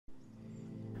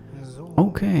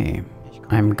Okay,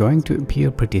 I'm going to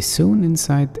appear pretty soon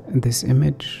inside this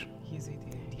image.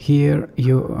 Here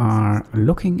you are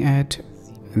looking at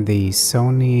the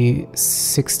SONY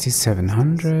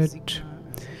A6700.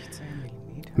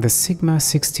 The Sigma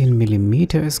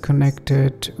 16mm is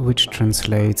connected, which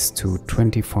translates to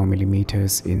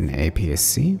 24mm in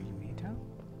APS-C.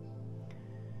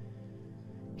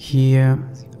 Here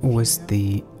with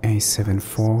the A7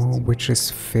 IV, which is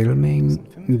filming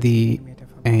the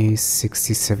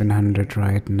A6700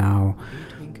 right now,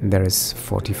 there is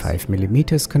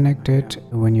 45mm connected.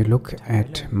 When you look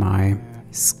at my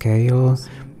scale,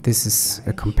 this is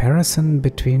a comparison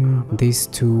between these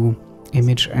two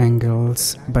image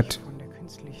angles, but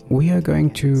we are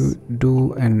going to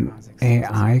do an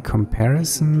AI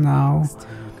comparison now.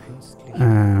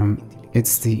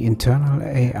 It's the internal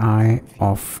AI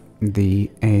of the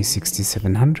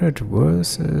A6700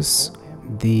 versus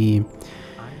the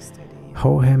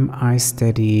hohem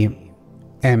iSteady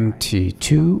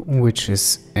MT2, which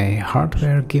is a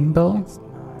hardware gimbal,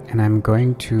 and I'm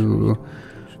going to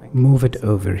move it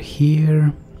over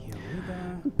here.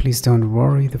 Please don't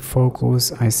worry, the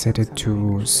focus, I set it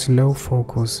to slow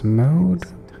focus mode.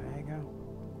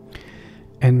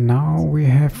 And now we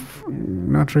have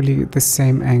not really the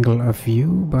same angle of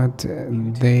view, but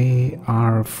they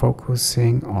are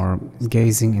focusing or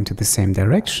gazing into the same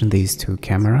direction, these two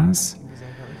cameras.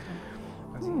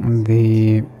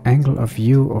 The angle of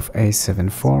view of A7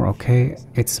 IV, okay,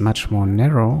 it's much more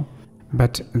narrow,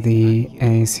 but the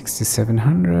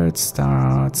A6700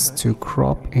 starts to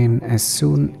crop in as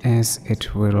soon as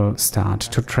it will start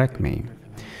to track me.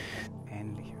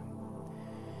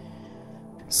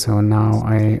 So now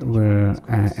I will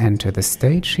enter the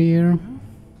stage here,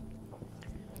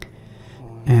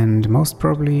 and most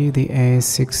probably the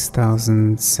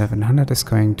A6700 is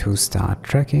going to start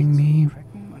tracking me,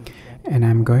 and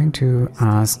I'm going to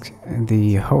ask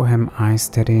the hohem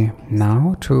iSteady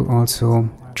now to also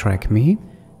track me.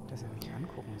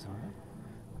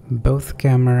 Both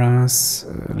cameras,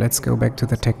 let's go back to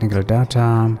the technical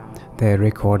data, they're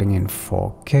recording in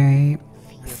 4K.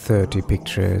 30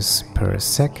 pictures per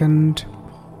second,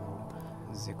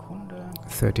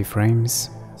 30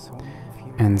 frames,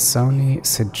 and Sony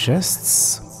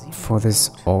suggests for this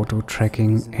auto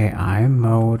tracking AI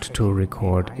mode to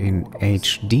record in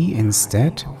HD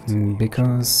instead,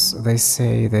 because they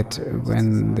say that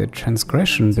when the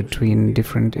transgression between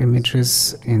different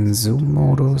images in zoom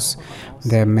modus,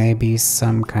 there may be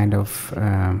some kind of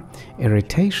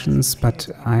irritations, but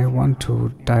I want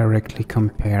to directly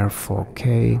compare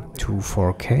 4K to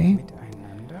 4K.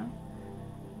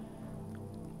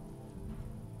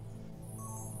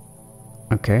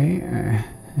 Okay,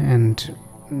 and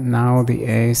now the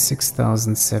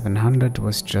A6700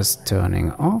 was just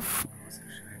turning off,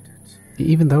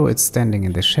 even though it's standing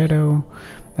in the shadow.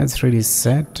 That's really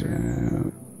sad.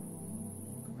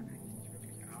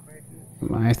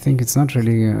 I think it's not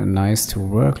really nice to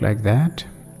work like that.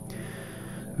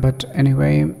 But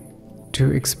anyway,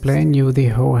 to explain you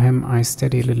the hohem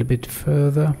iSteady a little bit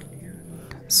further.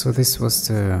 So this was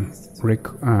the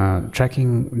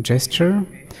tracking gesture.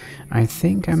 I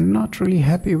think I'm not really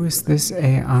happy with this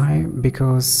AI,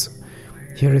 because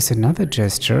here is another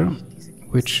gesture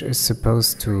which is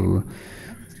supposed to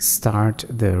start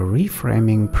the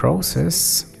reframing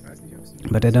process,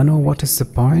 but I don't know what is the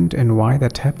point and why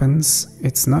that happens.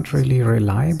 It's not really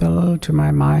reliable to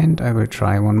my mind. I will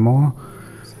try one more.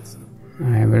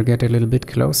 I will get a little bit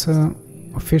closer.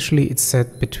 Officially it's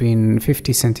set between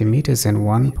 50 centimeters and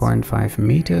 1.5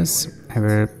 meters. I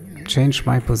will change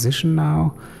my position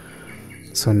now.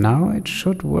 So now it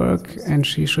should work, and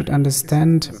she should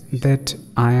understand that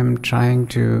I am trying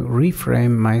to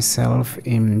reframe myself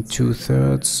in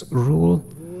 2/3 rule.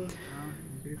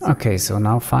 Okay, so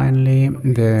now finally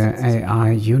the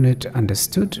AI unit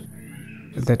understood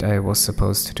that I was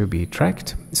supposed to be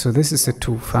tracked. So this is the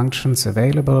two functions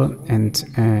available, and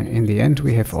in the end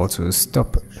we have also a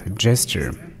stop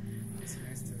gesture.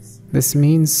 This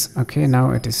means, okay,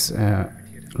 now it is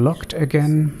locked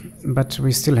again, but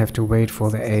we still have to wait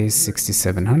for the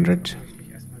A6700.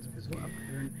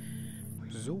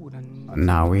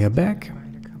 Now we are back.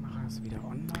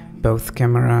 Both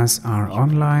cameras are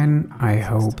online. I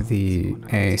hope the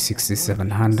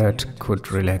A6700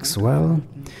 could relax well.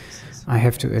 I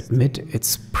have to admit,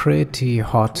 it's pretty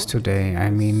hot today. I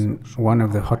mean, one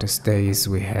of the hottest days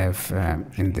we have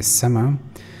in this summer.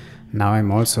 Now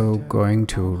I'm also going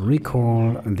to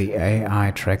recall the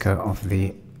AI tracker of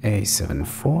the A7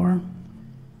 IV.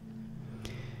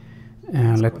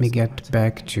 Let me get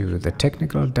back to the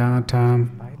technical data.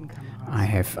 I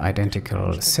have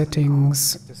identical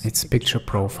settings. It's picture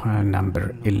profile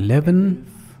number 11.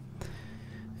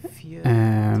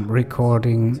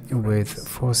 Recording with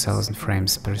 4000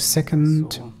 frames per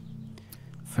second.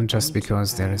 And just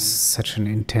because there is such an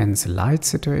intense light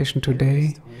situation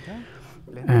today,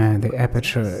 the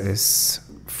aperture is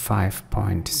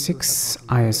 5.6,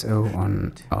 ISO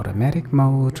on automatic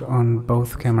mode on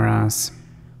both cameras.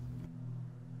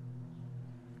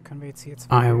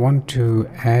 I want to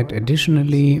add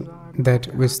additionally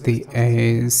that with the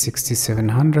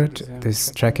A6700, this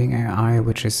tracking AI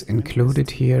which is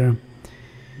included here,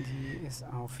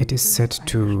 it is set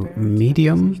to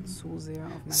medium,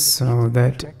 so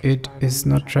that it is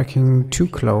not tracking too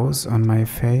close on my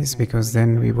face, because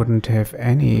then we wouldn't have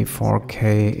any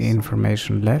 4K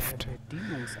information left.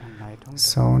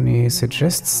 Sony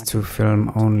suggests to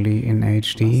film only in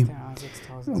HD,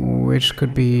 which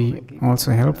could be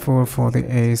also helpful for the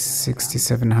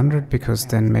A6700, because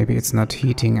then maybe it's not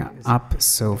heating up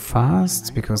so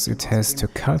fast, because it has to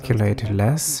calculate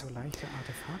less.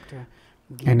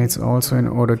 And it's also in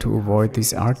order to avoid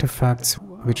these artifacts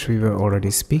which we were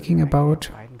already speaking about.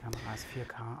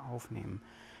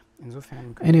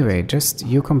 Anyway, just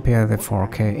you compare the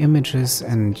 4K images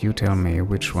and you tell me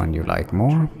which one you like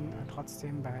more.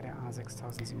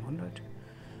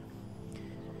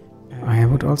 I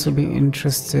would also be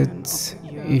interested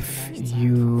if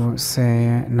you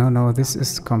say, no, this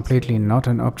is completely not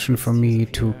an option for me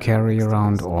to carry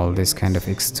around all this kind of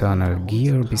external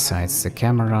gear besides the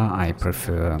camera. I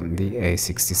prefer the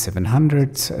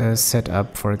A6700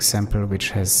 setup, for example,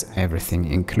 which has everything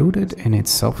included in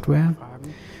its software.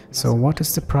 So what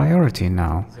is the priority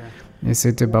now? Is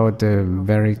it about the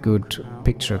very good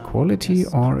picture quality,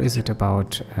 or is it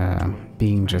about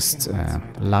being just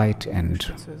light and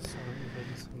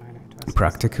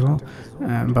practical?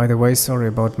 By the way, sorry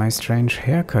about my strange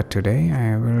haircut today.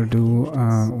 I will do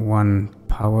one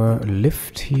power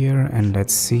lift here and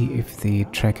let's see if the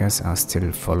trackers are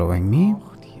still following me.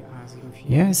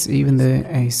 Yes, even the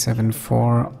A7 IV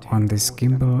on this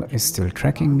gimbal is still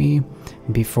tracking me.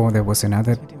 Before there was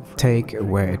another take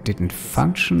where it didn't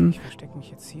function.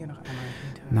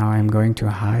 Now I'm going to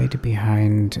hide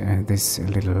behind this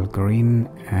little green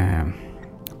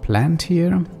plant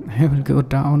here. I will go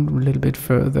down a little bit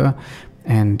further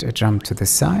and jump to the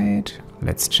side.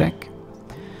 Let's check.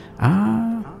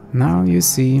 Now you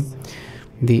see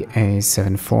the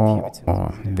A7 IV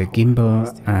or the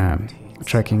gimbal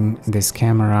tracking this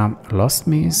camera lost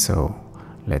me, so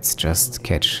let's just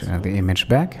catch the image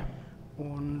back.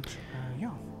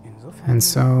 And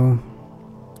so,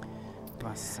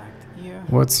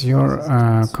 what's your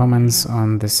comments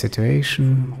on the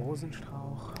situation?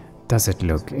 Does it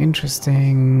look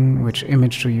interesting? Which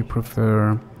image do you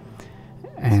prefer?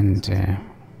 And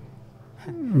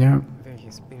yeah,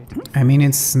 I mean,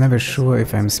 it's never sure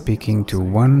if I'm speaking to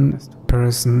one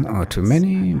person or to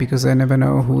many, because I never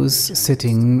know who's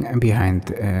sitting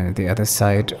behind the other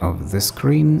side of the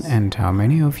screen and how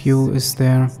many of you is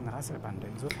there.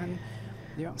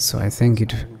 So I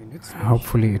think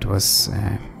hopefully it was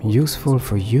useful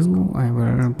for you. I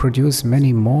will produce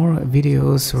many more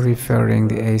videos referring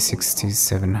the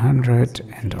A6700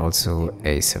 and also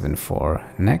A7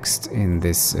 IV next in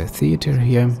this theater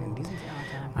here.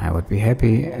 I would be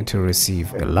happy to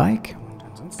receive a like,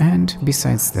 and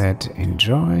besides that,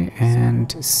 enjoy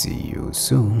and see you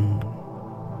soon.